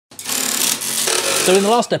So in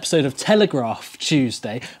the last episode of Telegraph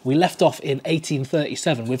Tuesday, we left off in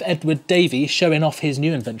 1837 with Edward Davy showing off his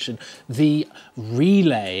new invention, the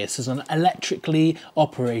relay. This is an electrically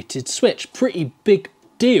operated switch. Pretty big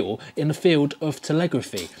deal in the field of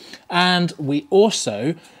telegraphy. And we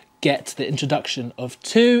also get the introduction of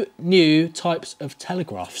two new types of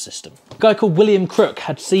telegraph system. A guy called William Crook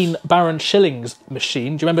had seen Baron Schilling's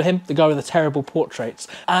machine. Do you remember him? The guy with the terrible portraits.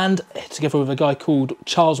 And together with a guy called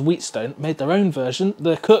Charles Wheatstone, made their own version,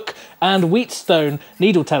 the Cook and Wheatstone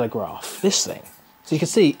needle telegraph. This thing. So you can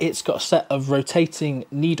see it's got a set of rotating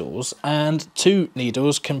needles, and two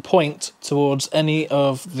needles can point towards any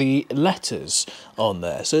of the letters on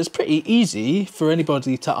there. So it's pretty easy for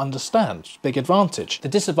anybody to understand. Big advantage. The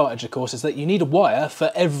disadvantage, of course, is that you need a wire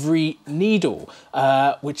for every needle,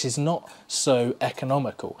 which is not so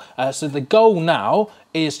economical. So the goal now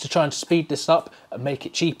is to try and speed this up and make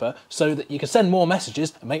it cheaper so that you can send more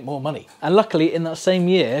messages and make more money. And luckily in that same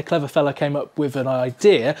year, a clever fella came up with an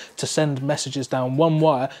idea to send messages down one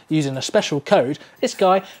wire using a special code. This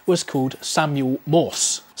guy was called Samuel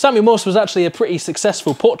Morse. Samuel Morse was actually a pretty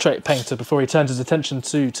successful portrait painter before he turned his attention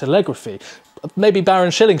to telegraphy. Maybe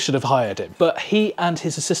Baron Schilling should have hired him. But he and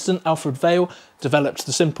his assistant, Alfred Vail, developed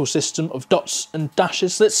the simple system of dots and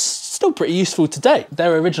dashes that's still pretty useful today.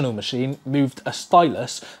 Their original machine moved a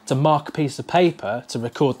stylus to mark a piece of paper to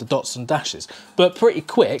record the dots and dashes. But pretty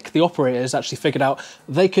quick, the operators actually figured out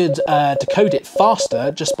they could decode it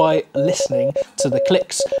faster just by listening to the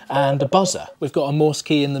clicks and a buzzer. We've got a Morse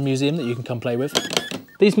key in the museum that you can come play with.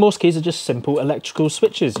 These Morse keys are just simple electrical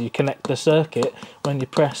switches. You connect the circuit when you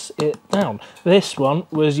press it down. This one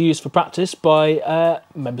was used for practice by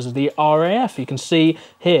members of the RAF. You can see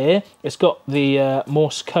here it's got the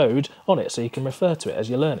Morse code on it, so you can refer to it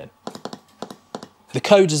as you're learning. The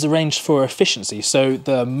code is arranged for efficiency, so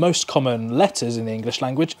the most common letters in the English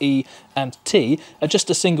language, E and T, are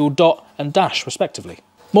just a single dot and dash respectively.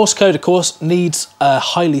 Morse code, of course, needs a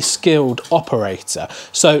highly skilled operator.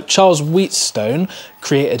 So Charles Wheatstone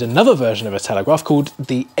created another version of a telegraph called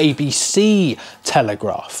the ABC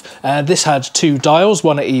telegraph. This had two dials,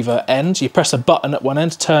 one at either end. You press a button at one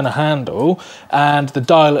end to turn a handle, and the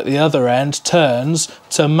dial at the other end turns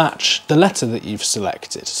to match the letter that you've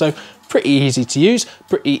selected. So pretty easy to use,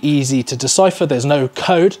 pretty easy to decipher. There's no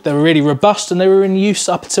code. They were really robust, and they were in use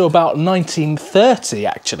up until about 1930,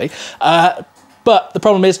 actually. But the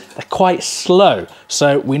problem is they're quite slow,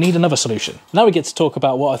 so we need another solution. Now we get to talk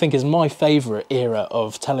about what I think is my favourite era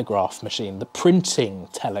of telegraph machine, the printing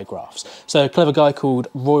telegraphs. So a clever guy called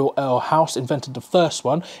Royal Earl House invented the first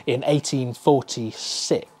one in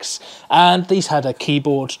 1846. And these had a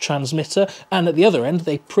keyboard transmitter, and at the other end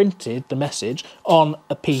they printed the message on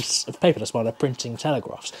a piece of paper. That's why they're printing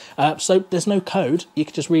telegraphs. So there's no code, you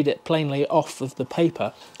could just read it plainly off of the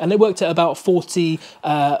paper. And it worked at about 40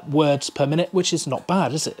 words per minute, which is not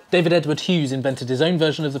bad, is it? David Edward Hughes invented his own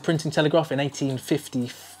version of the printing telegraph in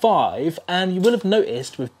 1855, and you will have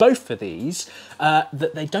noticed with both of these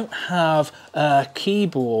that they don't have a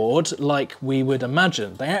keyboard like we would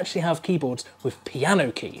imagine. They actually have keyboards with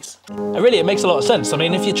piano keys. Really, it makes a lot of sense. I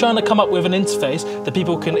mean, if you're trying to come up with an interface that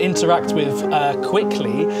people can interact with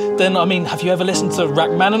quickly, then, I mean, have you ever listened to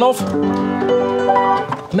Rachmaninoff?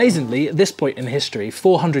 Amazingly, at this point in history,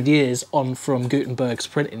 400 years on from Gutenberg's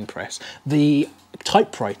printing press, the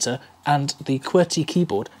typewriter and the QWERTY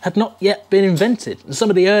keyboard had not yet been invented. And some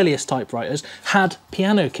of the earliest typewriters had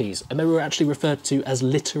piano keys, and they were actually referred to as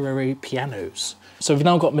literary pianos. So we've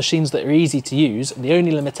now got machines that are easy to use, and the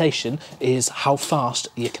only limitation is how fast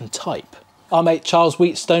you can type. Our mate Charles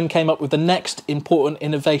Wheatstone came up with the next important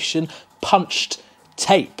innovation, punched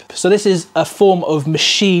tape. So this is a form of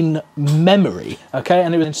machine memory, okay,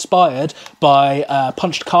 and it was inspired by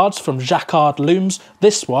punched cards from Jacquard looms.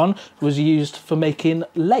 This one was used for making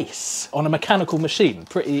lace on a mechanical machine.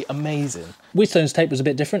 Pretty amazing. Wheatstone's tape was a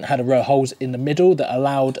bit different, had a row of holes in the middle that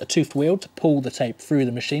allowed a toothed wheel to pull the tape through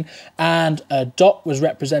the machine, and a dot was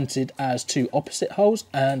represented as two opposite holes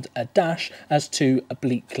and a dash as two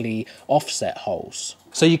obliquely offset holes.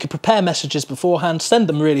 So you could prepare messages beforehand, send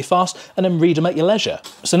them really fast, and then read them at your leisure.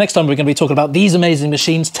 So next time we're going to be talking about these amazing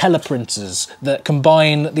machines, teleprinters, that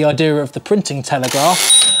combine the idea of the printing telegraph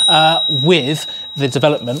with the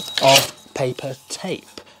development of paper tape.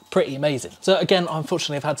 pretty amazing. So again,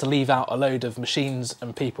 unfortunately, I've had to leave out a load of machines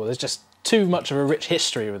and people. There's just too much of a rich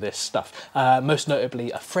history with this stuff. Most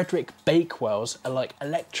notably, a Frederick Bakewell's like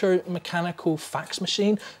electromechanical fax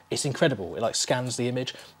machine. It's incredible. It like scans the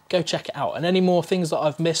image. Go check it out. And any more things that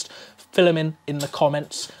I've missed, fill them in the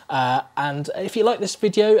comments. And if you like this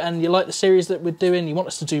video and you like the series that we're doing, you want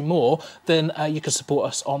us to do more, then you can support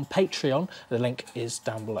us on Patreon. The link is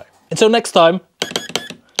down below. Until next time.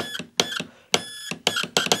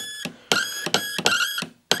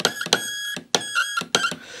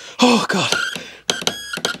 Oh God.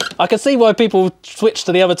 I can see why people switch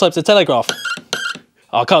to the other types of Telegraph.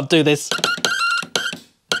 I can't do this.